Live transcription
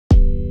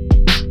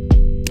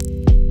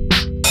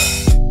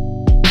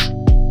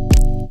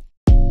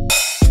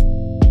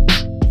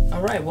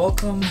Alright,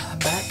 welcome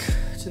back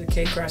to the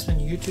K Craftsman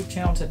YouTube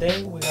channel.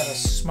 Today we got a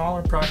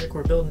smaller project.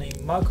 We're building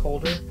a mug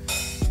holder,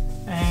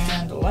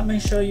 and let me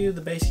show you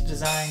the basic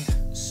design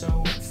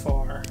so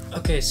far.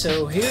 Okay,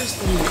 so here's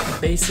the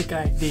basic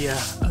idea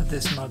of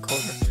this mug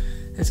holder.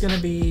 It's going to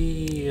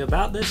be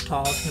about this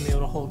tall. It's going to be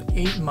able to hold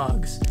 8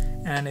 mugs,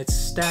 and it's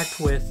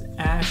stacked with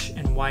ash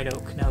and white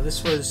oak. Now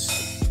this was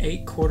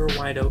 8-quarter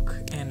white oak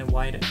and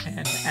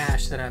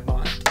ash that I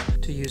bought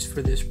to use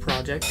for this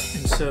project,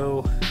 and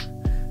so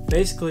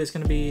basically it's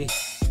going to be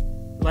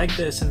like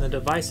this, and the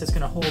device that's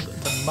going to hold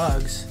the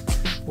mugs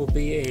will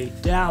be a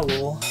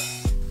dowel,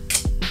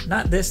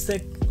 not this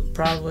thick,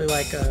 probably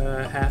like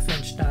a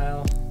 1/2-inch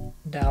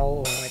dowel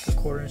or like a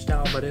 1/4-inch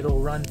dowel, but it'll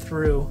run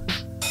through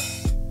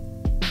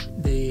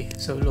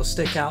so it'll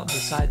stick out the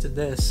sides of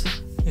this,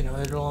 you know,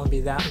 it'll only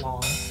be that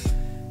long,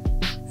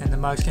 and the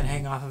mugs can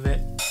hang off of it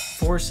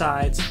 4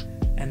 sides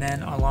and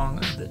then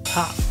along the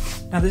top.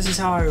 Now this is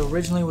how I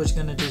originally was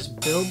going to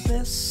just build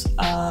this,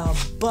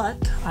 but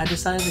I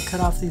decided to cut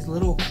off these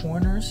little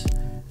corners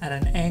at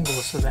an angle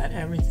so that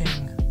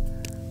everything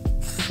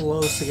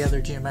flows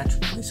together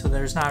geometrically, so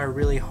there's not a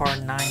really hard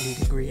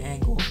 90-degree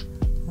angle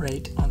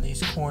right on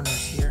these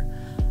corners here.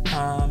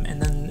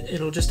 And then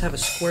it'll just have a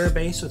square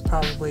base with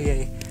probably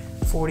a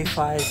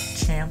 45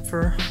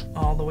 chamfer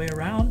all the way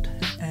around.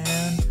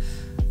 And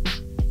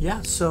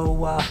yeah, so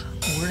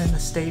we're in the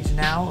stage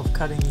now of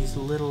cutting these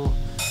little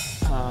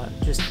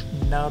just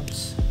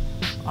nubs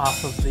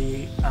off of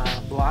the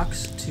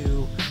blocks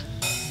to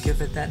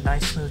give it that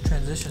nice smooth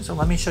transition. So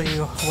let me show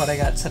you what I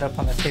got set up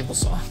on the table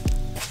saw.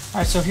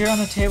 Alright, so here on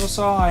the table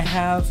saw I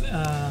have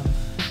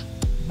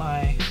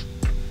my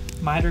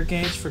miter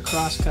gauge for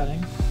cross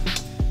cutting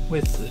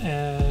with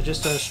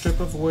just a strip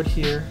of wood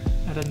here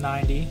at a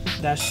 90.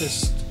 That's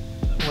just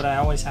what I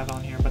always have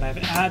on here, but I've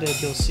added,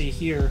 you'll see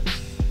here,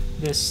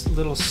 this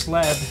little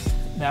sled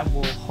that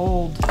will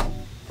hold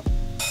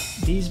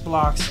these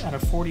blocks at a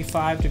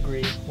 45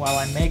 degree while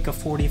I make a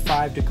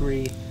 45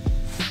 degree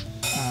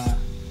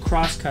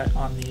cross cut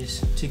on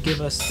these to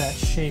give us that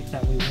shape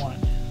that we want.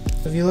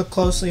 If you look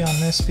closely on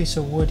this piece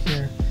of wood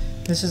here,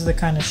 this is the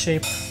kind of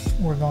shape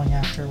we're going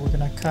after. We're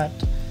going to cut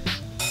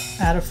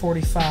at a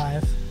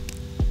 45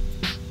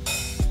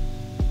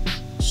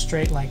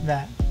 straight like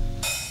that.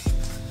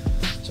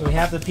 So we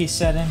have the piece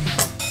set in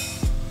here,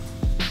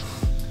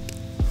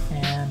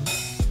 and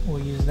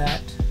we'll use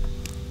that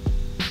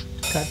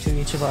cut to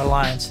each of our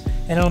lines,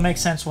 and it'll make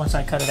sense once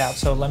I cut it out.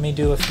 So let me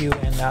do a few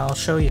and I'll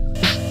show you.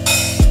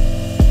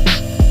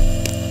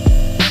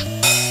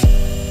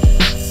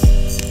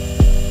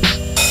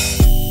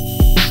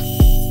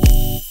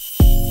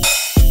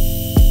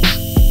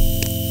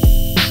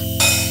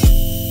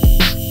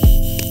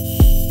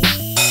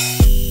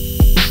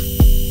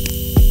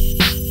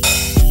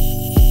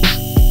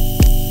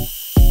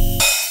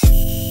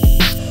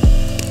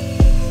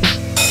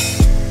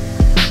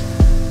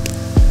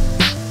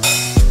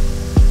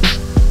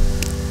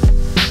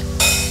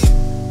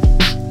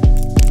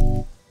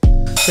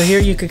 So here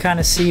you can kind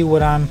of see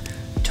what I'm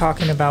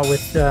talking about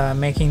with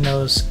making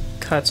those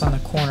cuts on the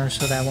corner,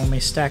 so that when we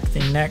stack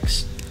the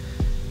next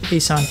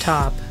piece on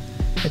top,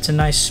 it's a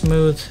nice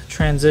smooth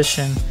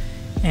transition,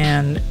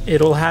 and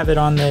it'll have it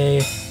on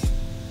the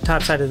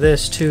top side of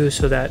this too,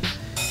 so that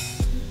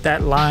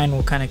that line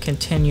will kind of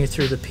continue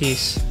through the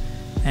piece,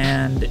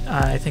 and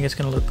I think it's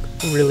going to look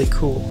really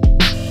cool.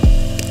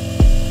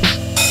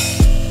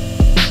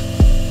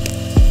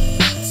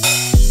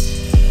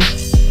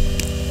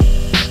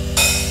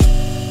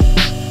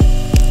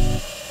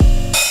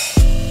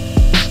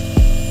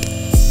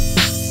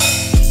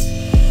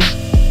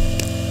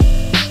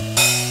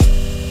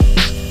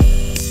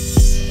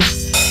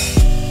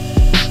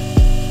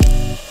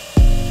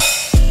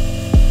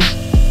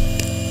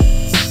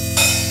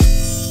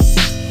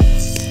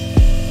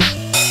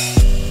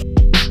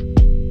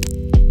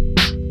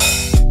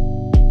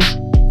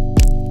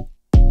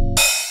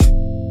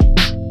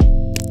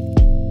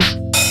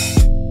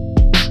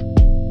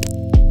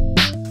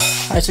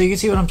 Alright, so you can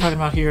see what I'm talking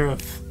about here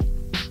of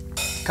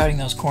cutting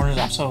those corners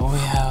off, so we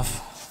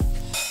have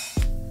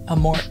a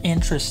more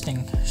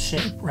interesting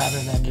shape rather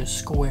than just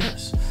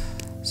squares.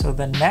 So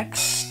the next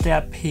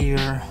step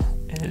here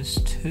is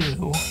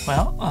to,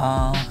 well,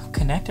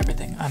 connect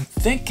everything. I'm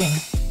thinking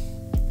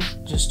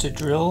just to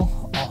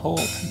drill a hole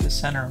through the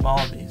center of all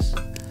of these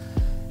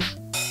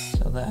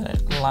so that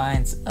it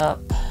lines up,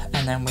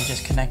 and then we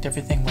just connect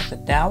everything with the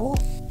dowel,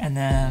 and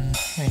then,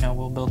 you know,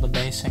 we'll build the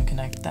base and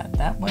connect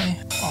that way.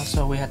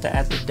 Also, we have to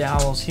add the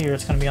dowels here.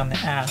 It's going to be on the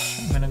ash.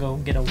 I'm going to go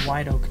get a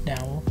white oak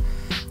dowel,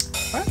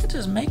 or I could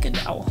just make a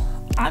dowel.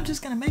 I'm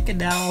just going to make a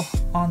dowel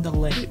on the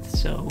lathe,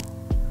 so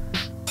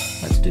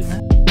let's do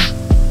that.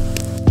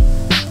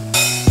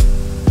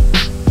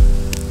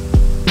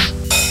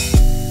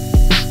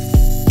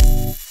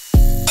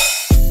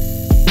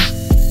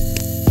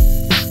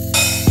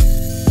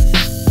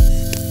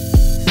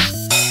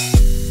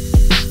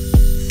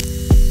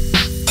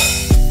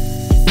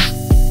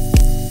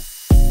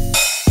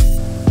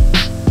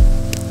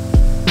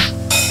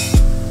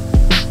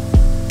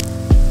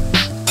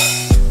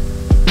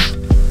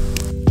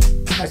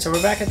 so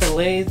we're back at the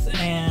lathe,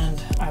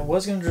 and I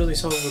was going to drill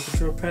these holes with the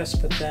drill press,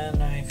 but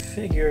then I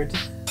figured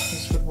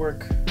this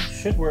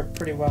should work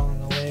pretty well in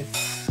the lathe.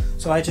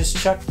 So I just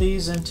chucked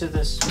these into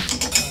this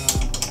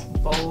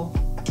bowl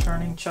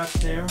turning chuck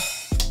there.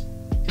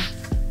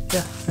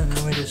 Yeah, and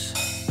then we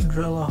just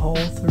drill a hole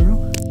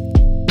through.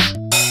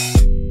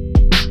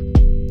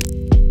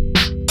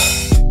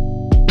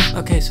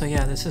 Okay, so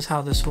yeah, this is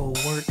how this will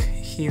work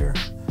here.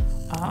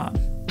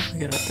 We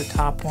got at the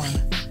top one,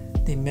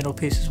 the middle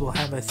pieces will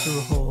have a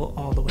through hole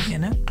all the way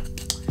in it.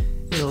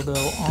 It'll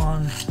go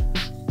on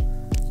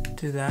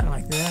to that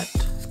like that.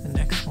 The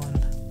next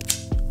one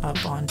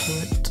up onto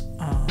it.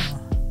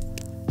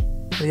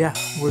 So yeah,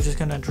 we're just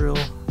gonna drill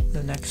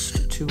the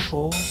next two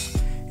holes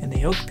in the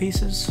yoke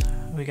pieces.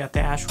 We got the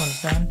ash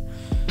ones done,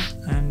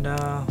 and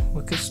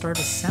we could start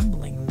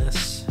assembling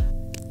this.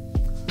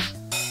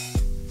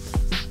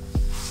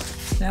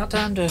 Now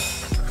time to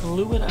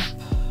glue it up.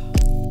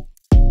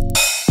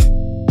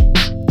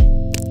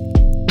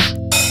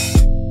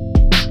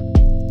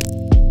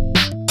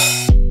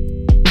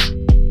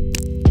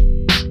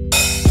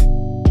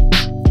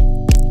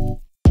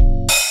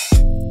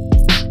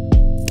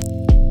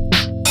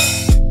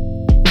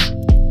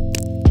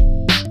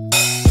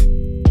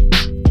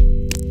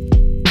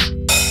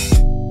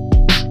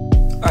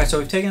 Alright, so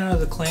we've taken out of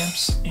the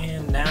clamps,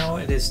 and now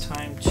it is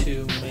time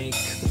to make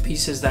the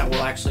pieces that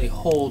will actually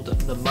hold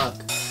the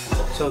mug.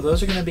 So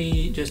those are going to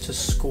be just a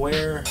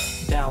square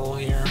dowel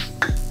here,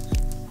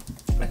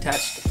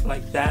 attached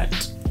like that.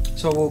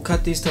 So we'll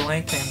cut these to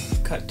length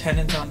and cut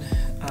tenons on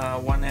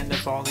one end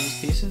of all these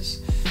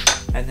pieces,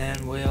 and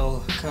then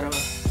we'll cut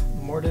a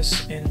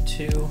mortise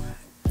into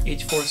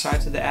each four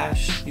sides of the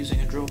ash using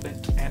a drill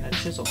bit and a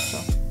chisel. So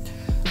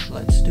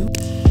let's do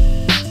it.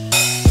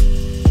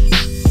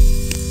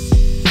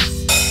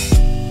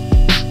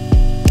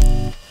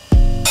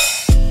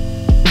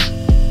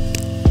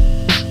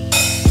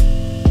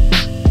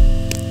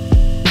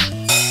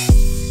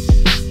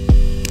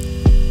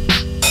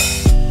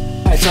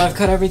 So I've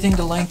cut everything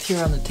to length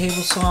here on the table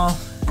saw,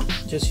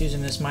 just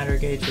using this miter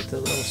gauge with the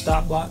little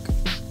stop block.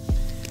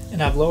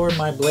 And I've lowered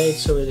my blade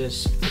so it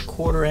is a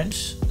 1/4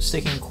 inch,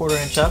 sticking 1/4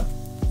 inch up.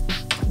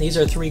 These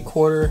are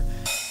 3/4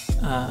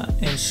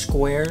 inch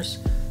squares.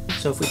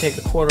 So if we take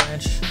a 1/4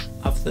 inch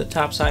off the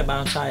top side,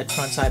 bottom side,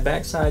 front side,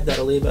 back side,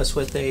 that'll leave us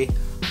with a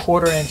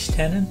 1/4 inch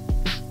tenon.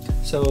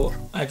 So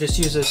I just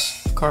use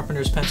this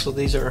carpenter's pencil.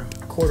 These are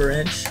 1/4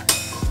 inch.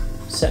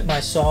 Set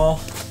my saw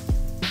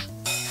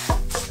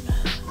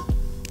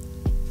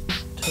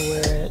to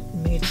where it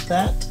meets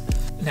that.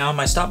 Now on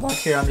my stop block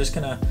here, I'm just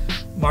gonna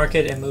mark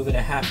it and move it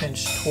a 1/2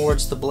 inch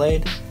towards the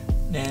blade,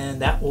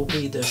 and that will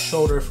be the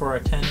shoulder for our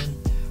tenon.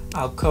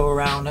 I'll go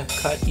around,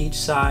 cut each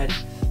side,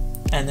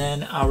 and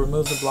then I'll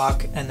remove the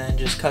block and then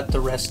just cut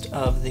the rest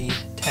of the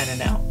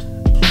tenon out.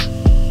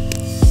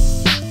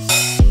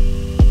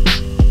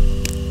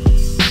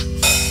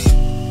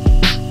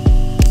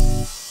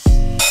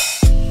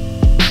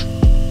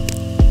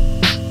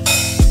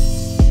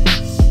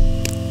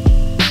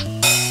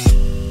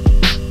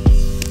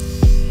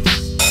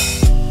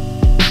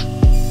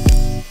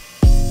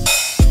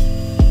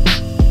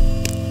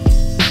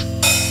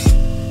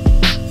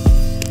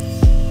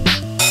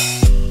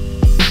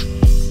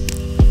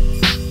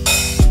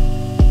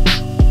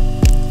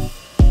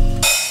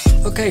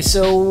 Okay,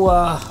 so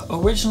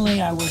originally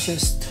I was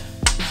just,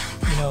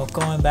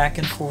 going back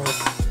and forth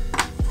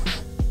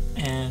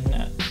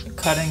and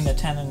cutting the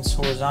tenons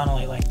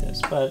horizontally like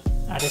this, but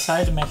I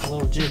decided to make a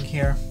little jig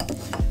here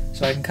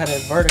so I can cut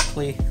it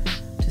vertically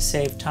to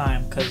save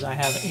time, because I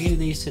have 8 of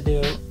these to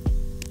do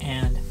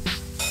and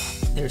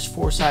there's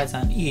 4 sides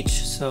on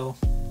each, so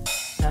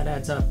that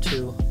adds up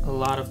to a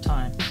lot of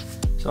time.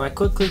 So I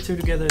quickly threw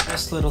together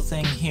this little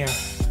thing here.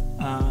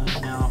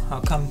 Now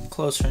I'll come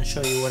closer and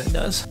show you what it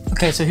does.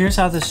 Okay, so here's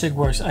how this jig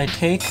works. I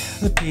take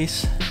the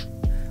piece,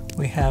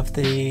 we have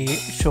the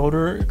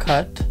shoulder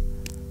cut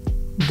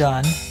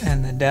done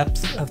and the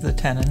depth of the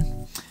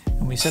tenon,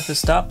 and we set the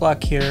stop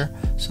block here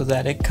so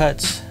that it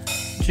cuts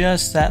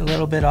just that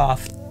little bit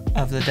off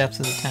of the depth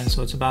of the tenon,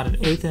 so it's about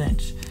 1/8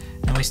 inch,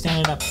 and we stand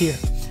it up here.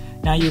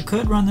 Now you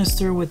could run this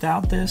through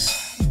without this,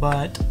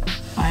 but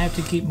I have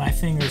to keep my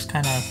fingers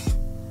kind of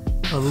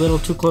a little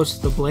too close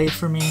to the blade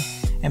for me.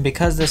 And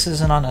because this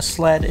isn't on a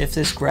sled, if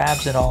this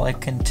grabs at all,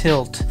 it can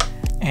tilt.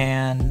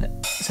 And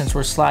since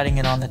we're sliding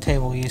it on the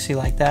table, you see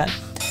like that,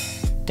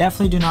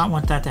 definitely do not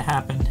want that to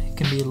happen. It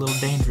can be a little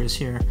dangerous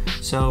here.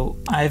 So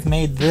I've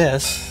made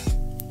this,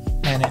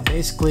 and it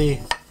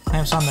basically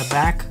clamps on the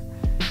back.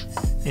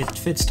 It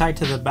fits tight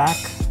to the back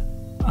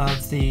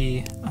of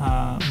the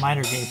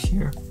miter gauge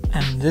here.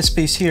 And this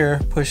piece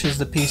here pushes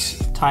the piece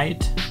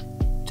tight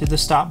to the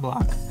stop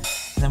block.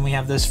 And then we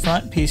have this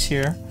front piece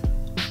here,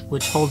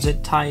 which holds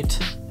it tight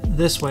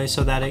this way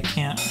so that it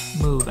can't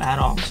move at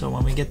all. So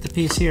when we get the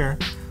piece here,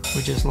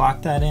 we just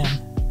lock that in.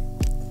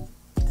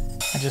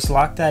 I just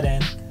lock that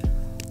in,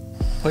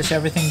 push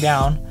everything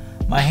down.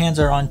 My hands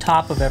are on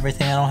top of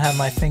everything. I don't have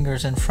my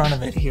fingers in front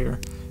of it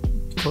here,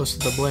 close to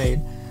the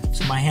blade.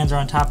 So my hands are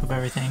on top of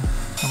everything,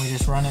 and we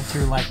just run it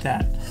through like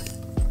that.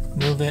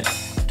 Move it,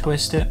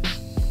 twist it,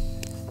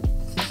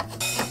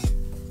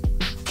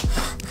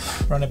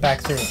 run it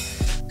back through.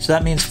 So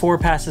that means 4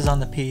 passes on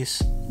the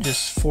piece,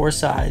 just 4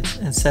 sides,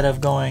 instead of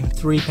going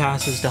 3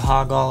 passes to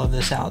hog all of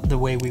this out the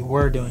way we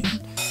were doing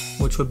it,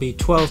 which would be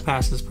 12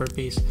 passes per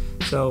piece.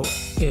 So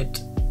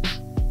it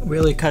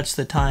really cuts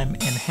the time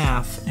in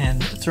half,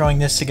 and throwing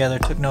this together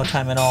took no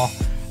time at all.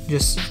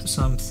 Just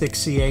some thick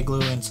CA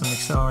glue and some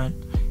accelerant,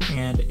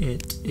 and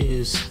it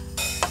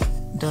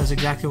does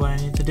exactly what I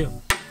need to do.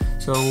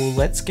 So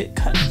let's get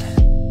cutting.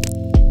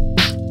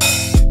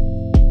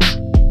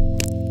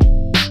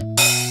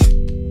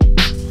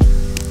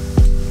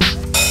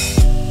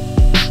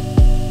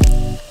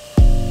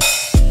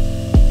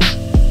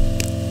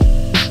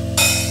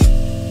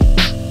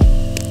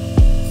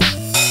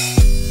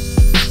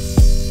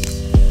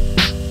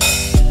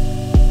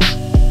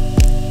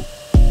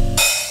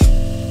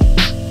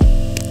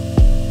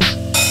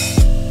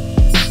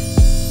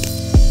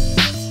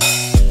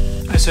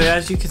 So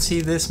as you can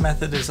see, this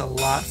method is a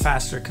lot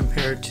faster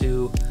compared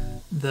to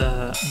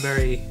the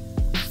very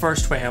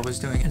first way I was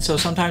doing it. And so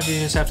sometimes you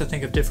just have to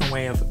think of different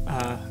way of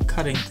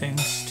cutting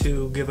things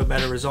to give a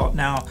better result.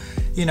 Now,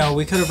 you know,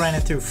 we could have ran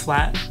it through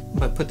flat,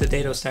 but put the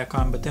dado stack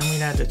on, but then we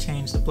had to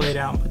change the blade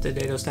out and put the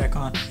dado stack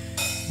on.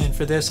 And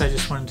for this, I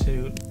just wanted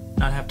to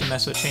not have to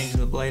mess with changing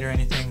the blade or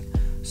anything.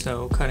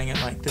 So cutting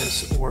it like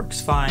this works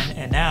fine.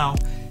 And now,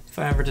 if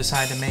I ever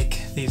decide to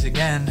make these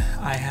again,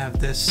 I have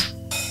this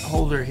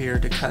holder here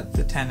to cut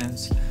the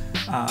tenons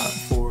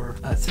for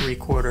a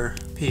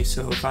 3/4 piece.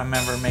 So if I'm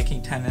ever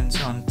making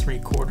tenons on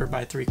 3/4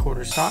 by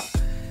 3/4 stock,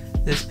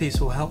 this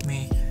piece will help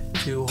me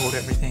to hold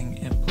everything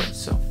in place.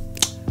 So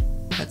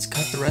let's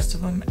cut the rest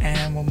of them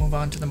and we'll move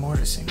on to the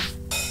mortising.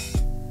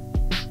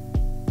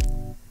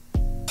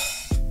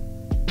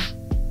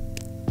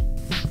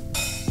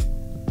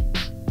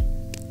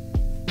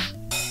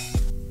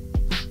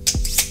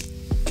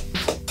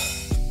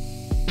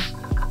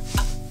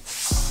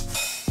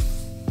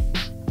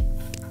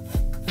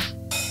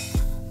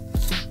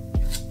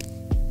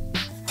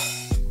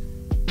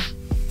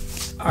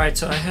 Alright,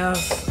 so I have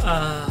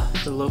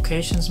the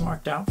locations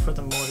marked out for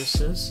the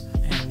mortises,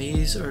 and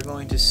these are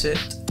going to sit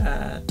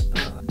at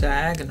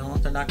diagonal.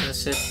 They're not going to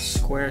sit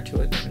square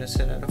to it, they're going to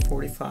sit at a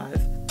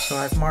 45. So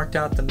I've marked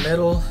out the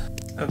middle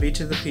of each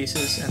of the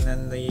pieces and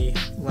then the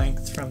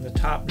length from the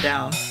top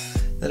down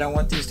that I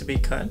want these to be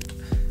cut.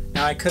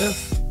 Now I could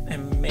have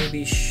and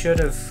maybe should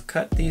have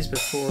cut these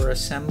before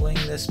assembling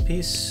this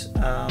piece,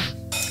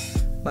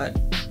 but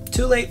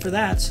too late for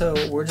that, so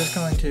we're just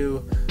going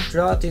to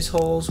drill out these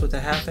holes with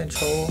a 1/2 inch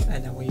hole,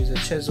 and then we'll use a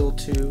chisel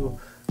to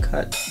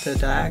cut the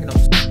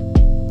diagonals.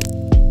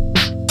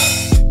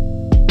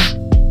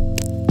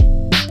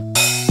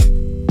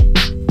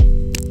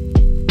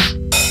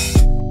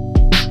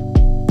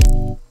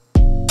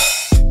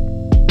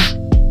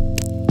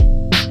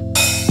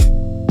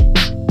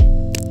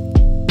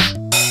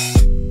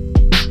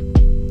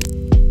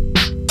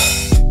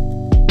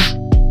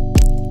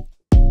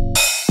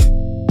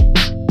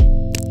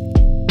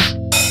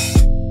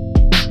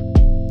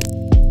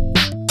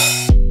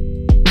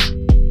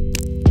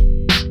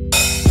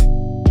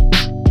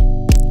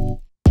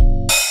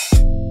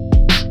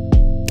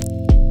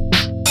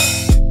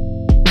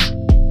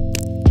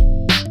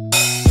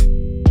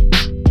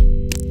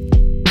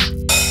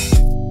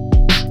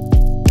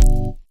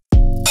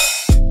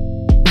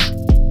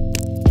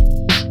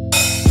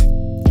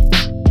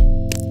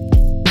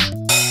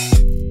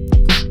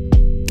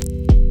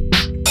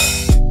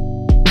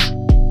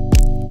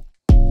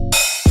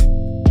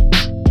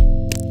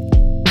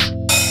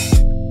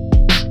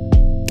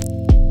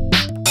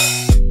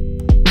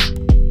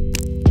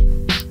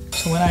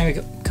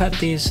 Cut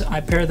these,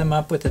 I pair them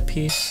up with a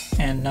piece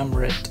and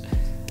number it.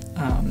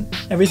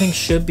 Everything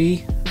should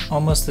be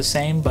almost the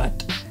same,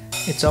 but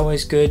it's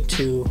always good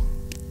to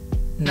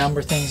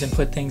number things and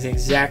put things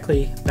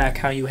exactly back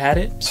how you had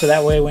it, so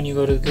that way when you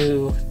go to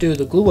do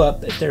the glue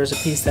up, if there's a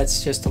piece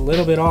that's just a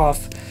little bit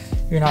off,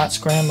 you're not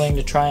scrambling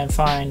to try and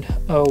find,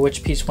 oh,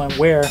 which piece went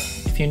where.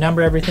 If you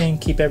number everything,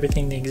 keep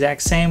everything the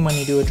exact same when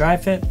you do a dry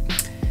fit,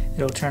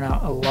 it'll turn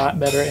out a lot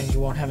better and you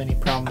won't have any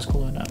problems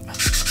gluing up.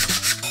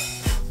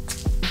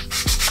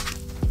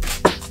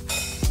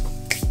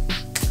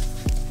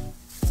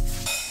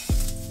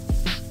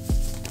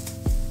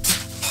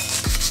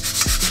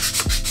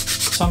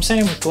 So I'm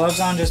sanding with gloves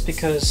on just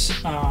because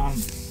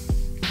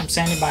I'm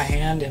sanding by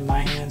hand and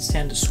my hands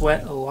tend to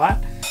sweat a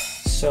lot.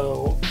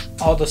 So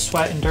all the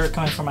sweat and dirt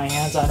coming from my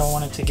hands, I don't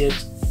want it to get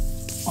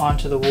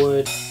onto the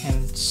wood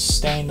and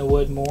stain the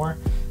wood more.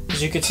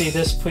 As you can see,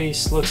 this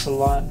piece looks a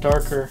lot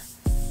darker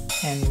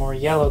and more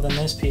yellow than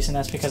this piece, and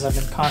that's because I've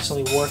been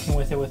constantly working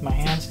with it with my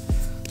hands.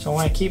 So I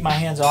want to keep my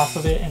hands off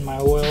of it and my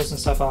oils and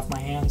stuff off my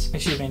hands.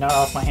 Excuse me, not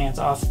off my hands,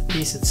 off the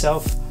piece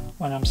itself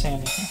when I'm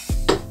sanding it.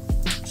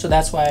 So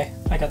that's why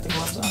I got the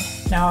gloves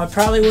on. Now it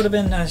probably would have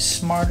been a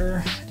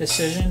smarter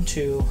decision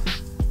to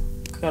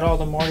cut all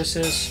the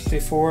mortises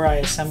before I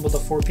assemble the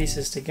 4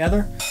 pieces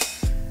together.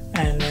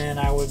 and then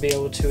I would be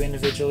able to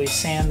individually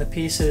sand the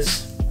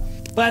pieces.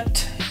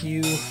 But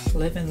you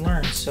live and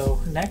learn,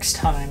 so next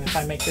time if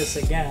I make this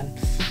again,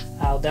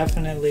 I'll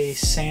definitely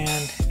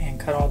sand and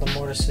cut all the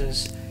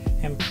mortises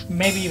and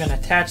maybe even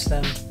attach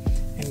them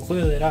and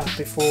glue it up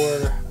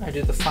before I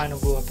do the final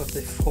glue up of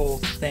the full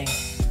thing.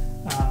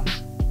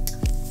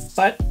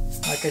 But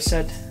like I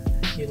said,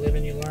 you live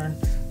and you learn,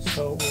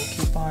 so we'll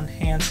keep on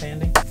hand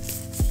sanding.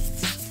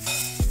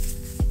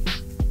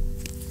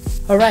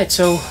 Alright,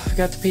 so I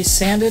got the piece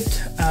sanded.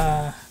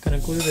 Gonna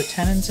glue the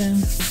tenons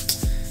in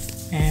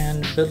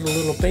and build a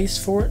little base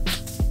for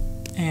it.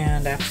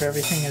 And after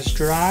everything is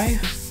dry,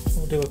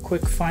 we'll do a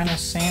quick final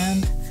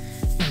sand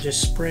and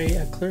just spray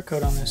a clear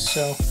coat on this.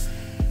 So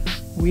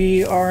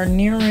we are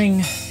nearing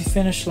the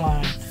finish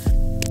line.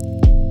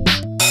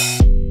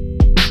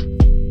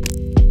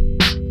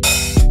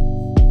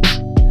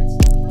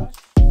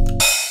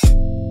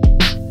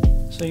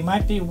 So you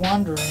might be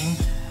wondering,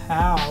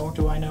 how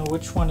do I know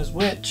which one is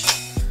which?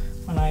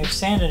 When I've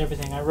sanded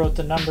everything, I wrote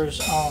the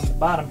numbers on the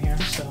bottom here,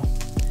 so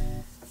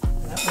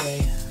that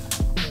way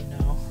we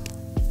know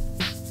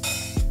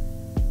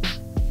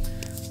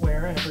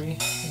where every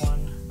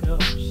one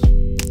goes.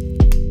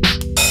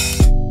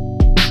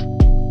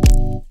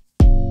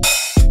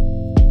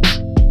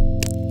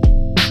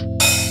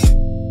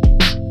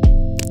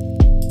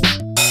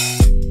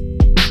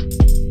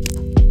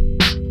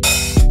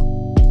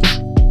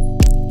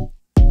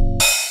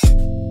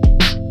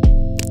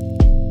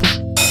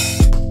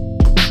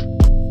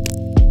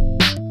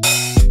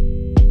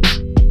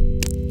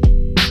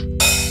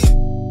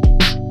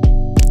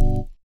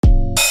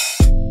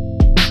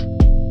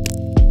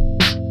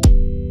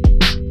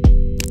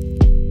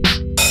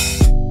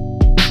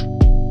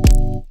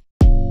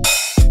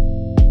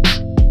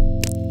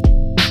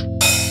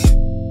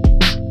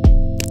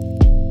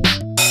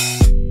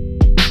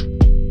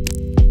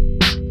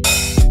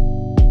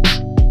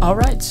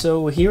 Alright,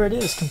 so here it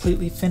is,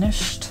 completely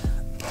finished.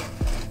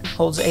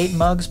 Holds 8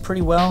 mugs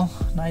pretty well.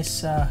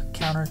 Nice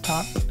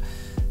countertop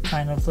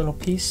kind of little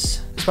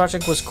piece. This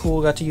project was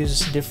cool. Got to use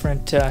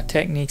different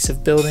techniques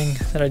of building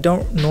that I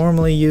don't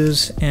normally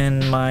use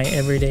in my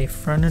everyday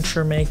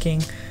furniture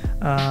making.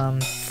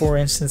 For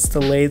instance, the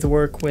lathe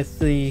work with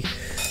the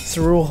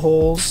through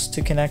holes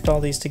to connect all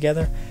these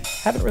together.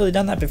 Haven't really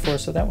done that before,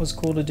 so that was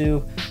cool to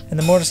do. And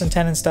the mortise and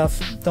tenon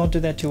stuff, don't do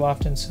that too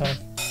often, so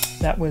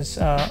that was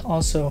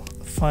also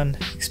a fun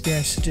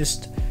experience to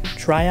just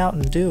try out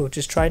and do.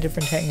 Just try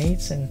different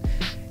techniques and,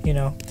 you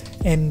know,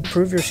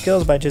 improve your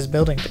skills by just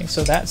building things.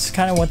 So that's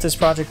kind of what this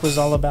project was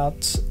all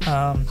about.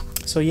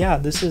 So yeah,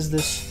 this is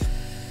this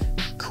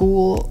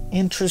cool,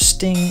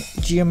 interesting,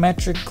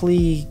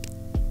 geometrically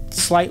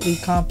slightly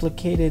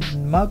complicated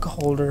mug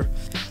holder.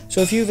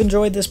 So if you've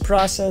enjoyed this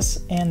process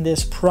and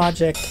this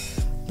project,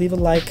 leave a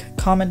like,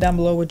 comment down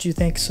below what you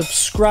think,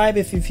 subscribe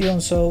if you feel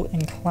so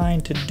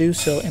inclined to do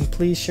so, and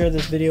please share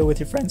this video with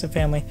your friends and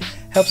family.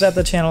 Helps out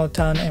the channel a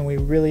ton and we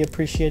really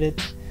appreciate it.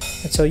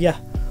 And so yeah,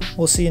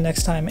 we'll see you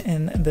next time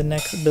in the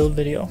next build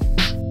video.